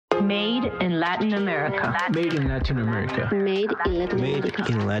Made in Latin America. Made in Latin America. Made in Latin America. Made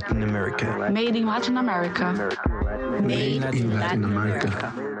in Latin America. Made in Latin America. Made in Latin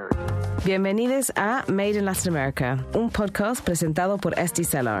America. Bienvenidos a Made in Latin America, un podcast presentado por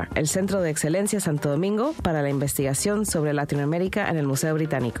SDCELAR, el Centro de Excelencia Santo Domingo para la investigación sobre Latinoamérica en el Museo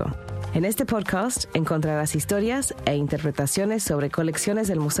Británico. En este podcast encontrarás historias e interpretaciones sobre colecciones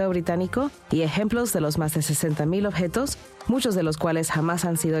del Museo Británico y ejemplos de los más de 60,000 objetos, muchos de los cuales jamás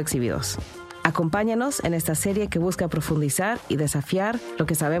han sido exhibidos. Acompáñanos en esta serie que busca profundizar y desafiar lo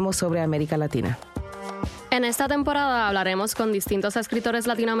que sabemos sobre América Latina. En esta temporada hablaremos con distintos escritores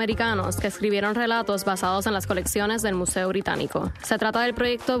latinoamericanos que escribieron relatos basados en las colecciones del Museo Británico. Se trata del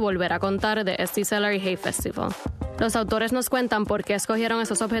proyecto Volver a Contar de SDCELAR y Hay Festival. Los autores nos cuentan por qué escogieron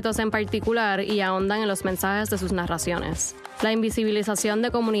esos objetos en particular y ahondan en los mensajes de sus narraciones. La invisibilización de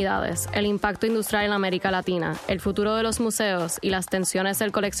comunidades, el impacto industrial en América Latina, el futuro de los museos y las tensiones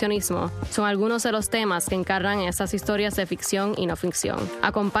del coleccionismo son algunos de los temas que encarnan estas historias de ficción y no ficción.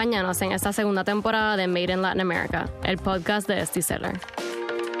 Acompáñanos en esta segunda temporada de Made in Latin America, el podcast de SDCELAR.